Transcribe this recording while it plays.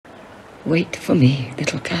Wait for me,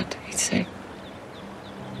 little cat, he'd say.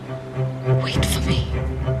 Wait for me.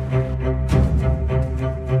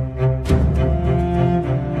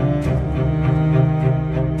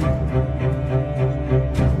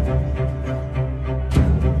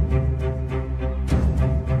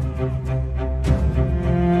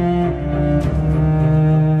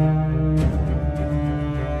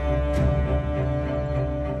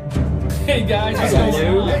 Hey guys, what's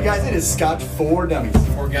going on? Hey guys, it is Scotch for Dummies.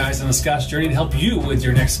 4 guys on the Scotch journey to help you with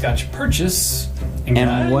your next Scotch purchase. And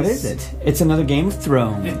guys, what is it? It's another Game of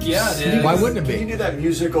Thrones. Yeah, it is. Why wouldn't it be? Can you do that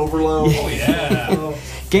music overload? Oh yeah.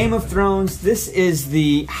 Game of Thrones, this is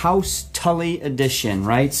the House Tully edition,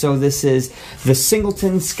 right? So this is the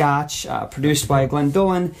Singleton Scotch, produced by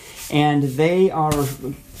Glendullan, and they are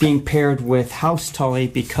being paired with House Tully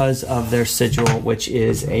because of their sigil, which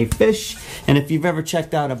is a fish. And if you've ever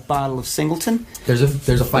checked out a bottle of Singleton, there's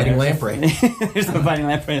a fighting lamprey. There's a fighting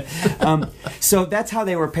lamprey. So that's how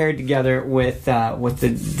they were paired together with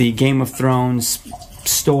the Game of Thrones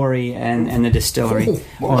story and the distillery,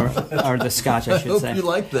 or the Scotch, I should say. I hope you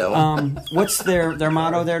like that one. What's their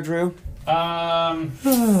motto there, Drew?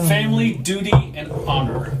 Family, duty, and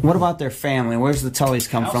honor. What about their family? Where's the Tullys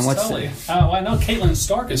come from? What's Tully? Well, I know Caitlin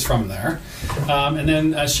Stark is from there, and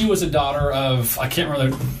then she was a daughter of, I can't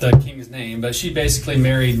remember the king's name, but she basically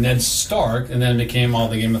married Ned Stark, and then became all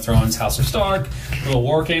the Game of Thrones House of Stark. A little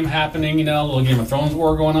war game happening, a little Game of Thrones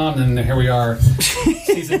war going on, and here we are,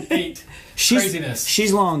 season 8. Craziness.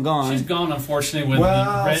 She's long gone. She's gone, unfortunately, with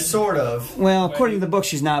the red. Sort of. Well, according to the book,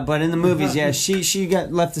 she's not, but in the movies, yeah, she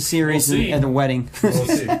got left the series at a wedding. We'll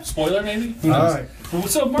see. Spoiler, maybe? Who knows? All right.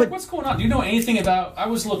 So, Mark, what's going on? Do you know anything about... I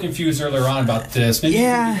was a little confused earlier on about this. Maybe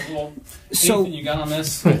anything you got on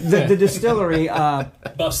this? The distillery,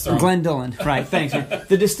 Glendullan. Right, thanks.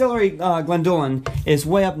 The distillery, Glendullan, is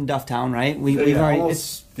way up in Dufftown, right? We've already...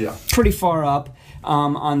 It's pretty far up.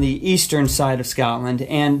 On the eastern side of Scotland,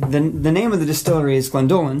 and the name of the distillery is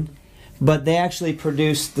Glendullan, but they actually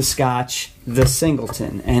produce the Scotch, the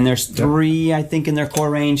Singleton, and there's 3, I think, in their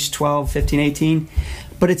core range, 12, 15, 18.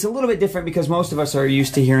 But it's a little bit different because most of us are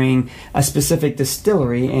used to hearing a specific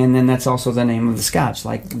distillery, and then that's also the name of the Scotch,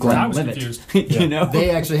 like Glenlivet. You know,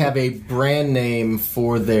 they actually have a brand name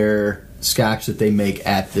for their Scotch that they make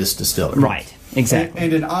at this distillery. Right, exactly.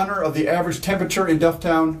 And in honor of the average temperature in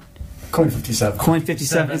Dufftown, Coin 57. Coin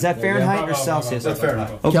 57. Is that Fahrenheit or Celsius? That's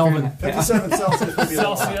Fahrenheit. Oh, Kelvin. 57 Celsius would be a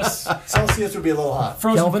little hot. Celsius would be a little hot.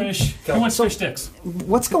 Frozen Kelvin? fish. Who wants fish sticks?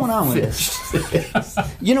 What's going on with this?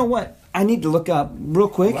 You know what? I need to look up real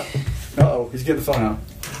quick. Uh-oh, he's getting the phone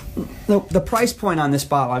out. The price point on this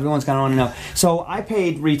bottle, everyone's going to want to know. So I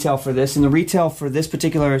paid retail for this, and the retail for this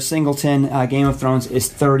particular Singleton Game of Thrones is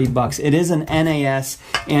 $30. It is an NAS,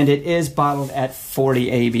 and it is bottled at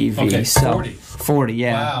 40 ABV. Okay, so 40. 40,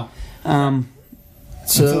 yeah. Wow.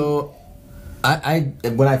 So, I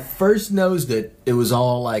when I first nosed it, it was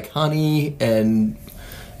all like honey and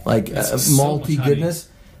like malty goodness.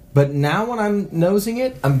 But now when I'm nosing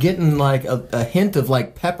it, I'm getting like a hint of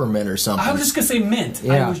like peppermint or something. I was just going to say mint.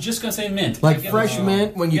 Yeah. I was just going to say mint. Like fresh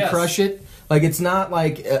mint when you crush it. Like it's not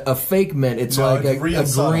like a fake mint. It's like a green.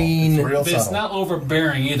 It's not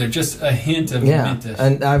overbearing either. Just a hint of mintish.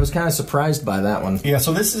 And I was kind of surprised by that one. Yeah,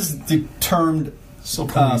 so this is termed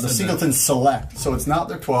the Singleton Select. So it's not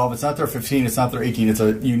their 12, it's not their 15, it's not their 18. It's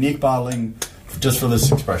a unique bottling just for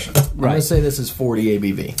this expression. I'm going to say this is 40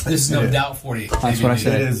 ABV. This is no doubt 40. That's ABV. what I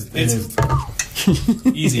said. It is.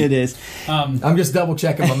 Easy. It is. I'm just double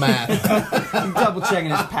checking my math. Double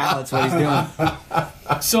checking his palates, what he's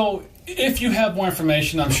doing. So, if you have more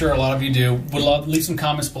information, I'm sure a lot of you do, would love leave some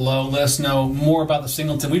comments below. Let us know more about the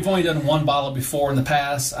Singleton. We've only done one bottle before in the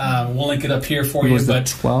past. We'll link it up here for you. Was it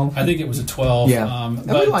 12? I think it was a 12. Yeah,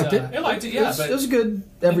 but we liked it. I liked it. Yeah, it was a good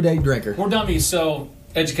everyday drinker. We're dummies, so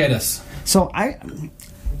educate us. So I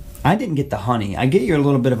didn't get the honey. I get you a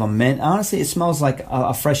little bit of a mint. Honestly, it smells like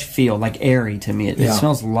a fresh field, like airy to me. It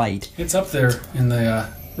smells light. It's up there in the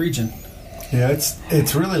region. Yeah,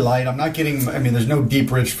 it's really light. I'm not getting. I mean, there's no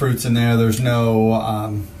deep, rich fruits in there. There's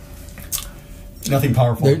no nothing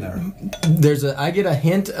powerful in there. I get a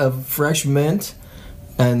hint of fresh mint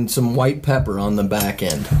and some white pepper on the back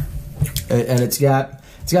end, and it's got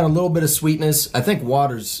a little bit of sweetness. I think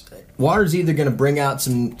water's either going to bring out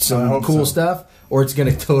some cool stuff, or it's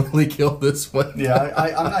going to totally kill this one. Yeah,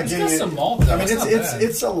 I'm not getting it. Some malt, though. I mean,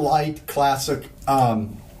 it's a light classic.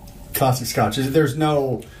 Classic Scotch. There's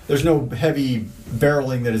no heavy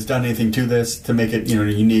barreling that has done anything to this to make it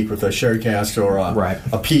unique with a sherry cask or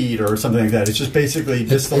a peat or something like that. It's just basically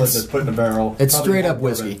distillate that's put in a barrel. It's straight up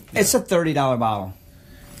whiskey. It's a $30 bottle.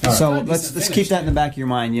 Right. So let's keep that in the back of your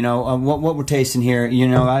mind. You know what we're tasting here. You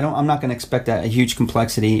know I'm not going to expect a huge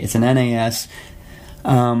complexity. It's an NAS,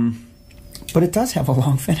 but it does have a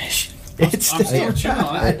long finish. I'm still chewing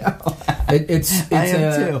on it.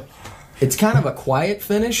 It's kind of a quiet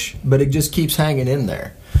finish, but it just keeps hanging in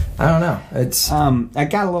there. I don't know. It's I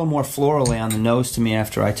got a little more florally on the nose to me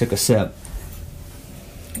after I took a sip.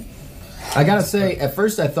 I gotta say, at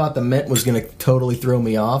first I thought the mint was going to totally throw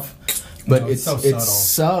me off, but it's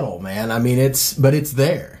subtle, man. I mean, it's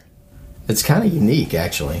there. It's kind of unique,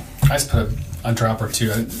 actually. I just put a drop or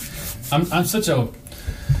two. I'm such a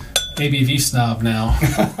ABV snob now.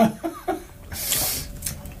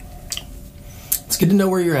 It's good to know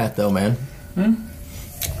where you're at, though, man.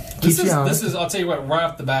 This is. I'll tell you what. Right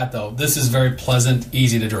off the bat, though, this is very pleasant,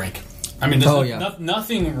 easy to drink. I mean, there's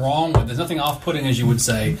nothing wrong with it. There's nothing off-putting, as you would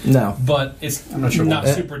say. No. But it's not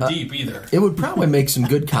super deep either. It would probably make some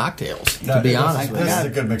good cocktails, to be honest with you. This is a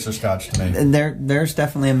good mixer Scotch to me. And there's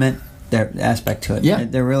definitely a mint aspect to it. Yeah.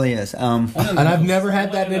 There really is. And I've never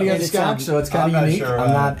had that many other Scotch, so it's kind of unique. Sure,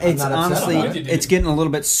 it's honestly, it's getting a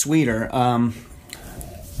little bit sweeter.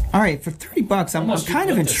 All right, for $30, I'm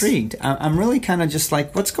kind of intrigued. I'm really kind of just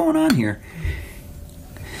like, what's going on here?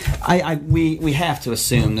 We have to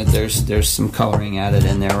assume that there's some coloring added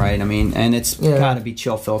in there, right? I mean, and it's got to be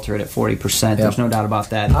chill filtered at 40%. There's no doubt about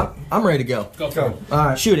that. I'm ready to go. Go. All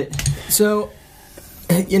right, shoot it. So,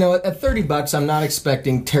 you know, at $30, I'm not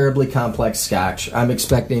expecting terribly complex Scotch. I'm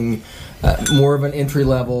expecting more of an entry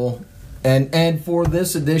level. And for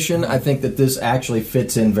this edition, I think that this actually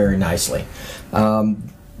fits in very nicely.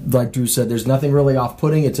 Like Drew said, there's nothing really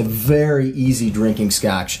off-putting. It's a very easy drinking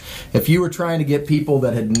Scotch. If you were trying to get people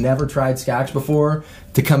that had never tried Scotch before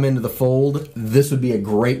to come into the fold, this would be a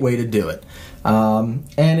great way to do it. And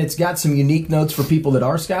it's got some unique notes for people that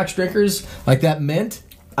are Scotch drinkers, like that mint.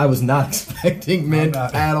 I was not expecting mint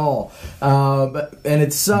at all. And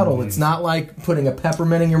it's subtle. Mm-hmm. It's not like putting a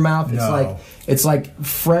peppermint in your mouth. It's like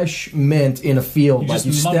fresh mint in a field. Like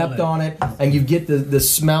you stepped on it and you get the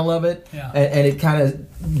smell of it, and it kind of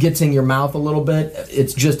gets in your mouth a little bit.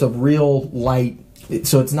 It's just a real light,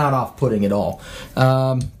 so it's not off-putting at all.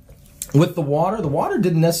 With the water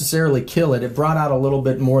didn't necessarily kill it. It brought out a little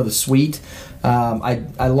bit more of the sweet.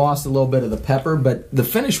 I lost a little bit of the pepper, but the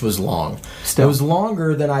finish was long. Still. It was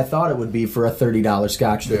longer than I thought it would be for a $30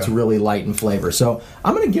 Scotch that's really light in flavor. So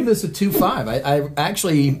I'm going to give this a 2.5. I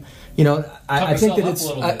actually, you know, I think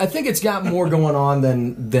that I think it's got more going on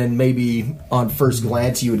than maybe on first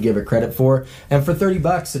glance you would give it credit for. And for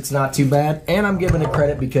 $30, it's not too bad. And I'm giving it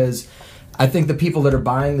credit because I think the people that are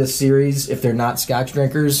buying this series, if they're not Scotch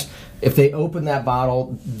drinkers, if they open that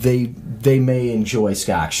bottle, they may enjoy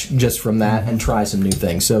Scotch just from that and try some new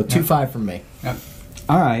things. So 2.5 from me. Yep.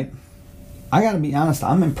 All right. I got to be honest,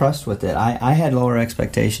 I'm impressed with it. I had lower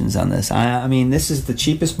expectations on this. I mean, this is the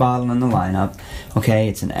cheapest bottle in the lineup. Okay,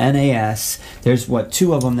 it's an NAS. There's,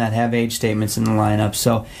 two of them that have age statements in the lineup.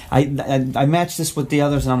 So I matched this with the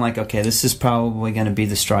others, and I'm like, okay, this is probably going to be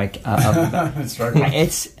the strike of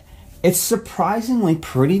the It's surprisingly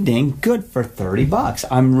pretty dang good for $30.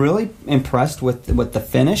 I'm really impressed with the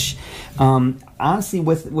finish. Honestly,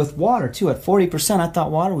 with water too, at 40%, I thought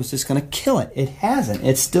water was just going to kill it. It hasn't.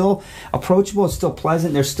 It's still approachable. It's still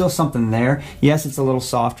pleasant. There's still something there. Yes, it's a little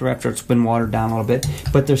softer after it's been watered down a little bit,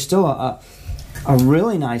 but there's still a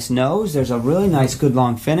really nice nose. There's a really nice, good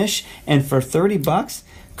long finish, and for $30.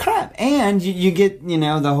 Crap, and you get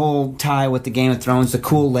the whole tie with the Game of Thrones, the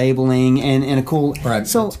cool labeling, and a cool. Right,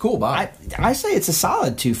 so it's cool, Bob. I say it's a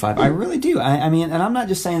solid 2.5. I really do. I mean, and I'm not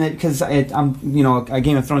just saying that because I'm a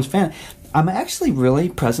Game of Thrones fan. I'm actually really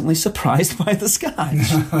pleasantly surprised by the Scotch.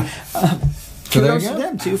 Kudos to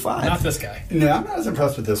them, 2.5. Not this guy. No, I'm not as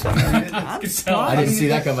impressed with this one. I didn't see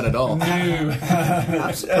that coming at all.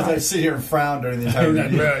 As I sit here and frown during the entire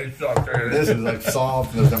review, this is like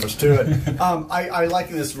soft and there's not much to it. I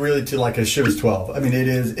liken this really to like a Chivas 12. I mean,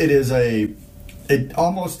 it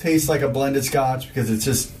almost tastes like a blended Scotch because it's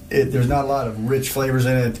just there's not a lot of rich flavors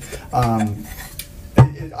in it. I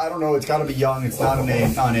don't know. It's got to be young. It's not on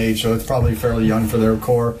age, so it's probably fairly young for their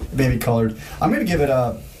core. It may be colored. I'm going to give it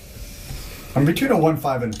I'm between a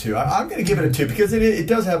 1.5 and a 2. I'm going to give it a 2 because it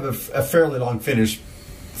does have a fairly long finish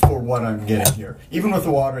for what I'm getting here. Even with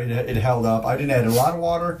the water, it held up. I didn't add a lot of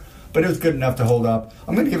water, but it was good enough to hold up.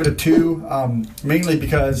 I'm going to give it a 2, mainly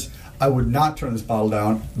because I would not turn this bottle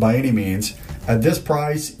down by any means. At this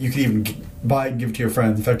price, you can even buy it and give it to your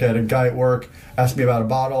friends. In fact, I had a guy at work ask me about a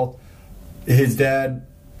bottle. His dad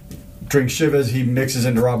drinks Shivas. He mixes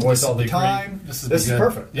into Rob Boyce all the time. Great. This is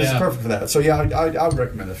perfect. This is perfect for that. So yeah, I would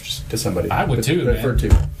recommend this to somebody. I would too,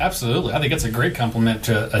 man. Absolutely. I think it's a great compliment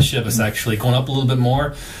to a Shivas, actually, going up a little bit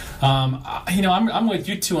more. I'm with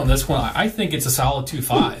you two on this one. I think it's a solid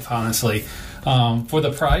 2.5, honestly. For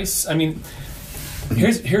the price, I mean,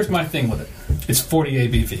 here's my thing with it. It's 40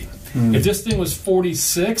 ABV. If this thing was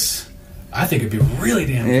 46, I think it'd be really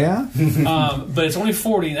damn good. Yeah. But it's only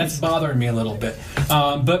 40, and that's bothering me a little bit.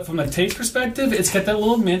 But from a taste perspective, it's got that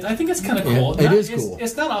little mint. I think it's kind of cool. It is cool.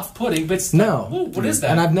 It's not off-putting, but it's what is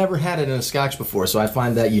that? And I've never had it in a Scotch before, so I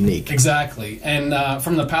find that unique. Exactly. And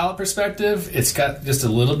from the palate perspective, it's got just a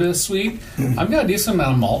little bit of sweet. I've got a decent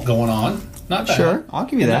amount of malt going on. Not bad. Sure, I'll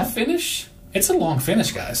give you that. The finish. It's a long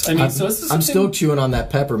finish, guys. I mean, I'm still chewing on that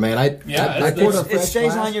pepper, man. I poured a fresh it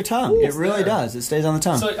stays glass. on your tongue. It really does. It stays on the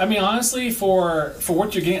tongue. So, I mean, honestly, for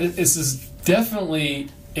what you're getting, this is definitely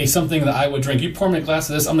something that I would drink. You pour me a glass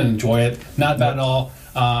of this, I'm going to enjoy it. Not bad at all.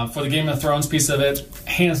 For the Game of Thrones piece of it,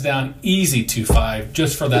 hands down, easy 2.5,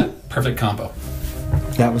 just for that perfect combo.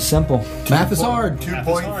 That was simple. Math is hard.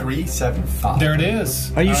 2.375. There it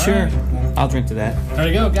is. Are you sure? Right. I'll drink to that. There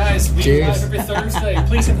you go, guys. We Cheers. live every Thursday.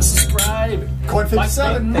 Please hit the subscribe. Coin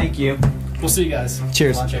 57. Thank you. We'll see you guys.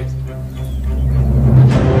 Cheers. Cheers.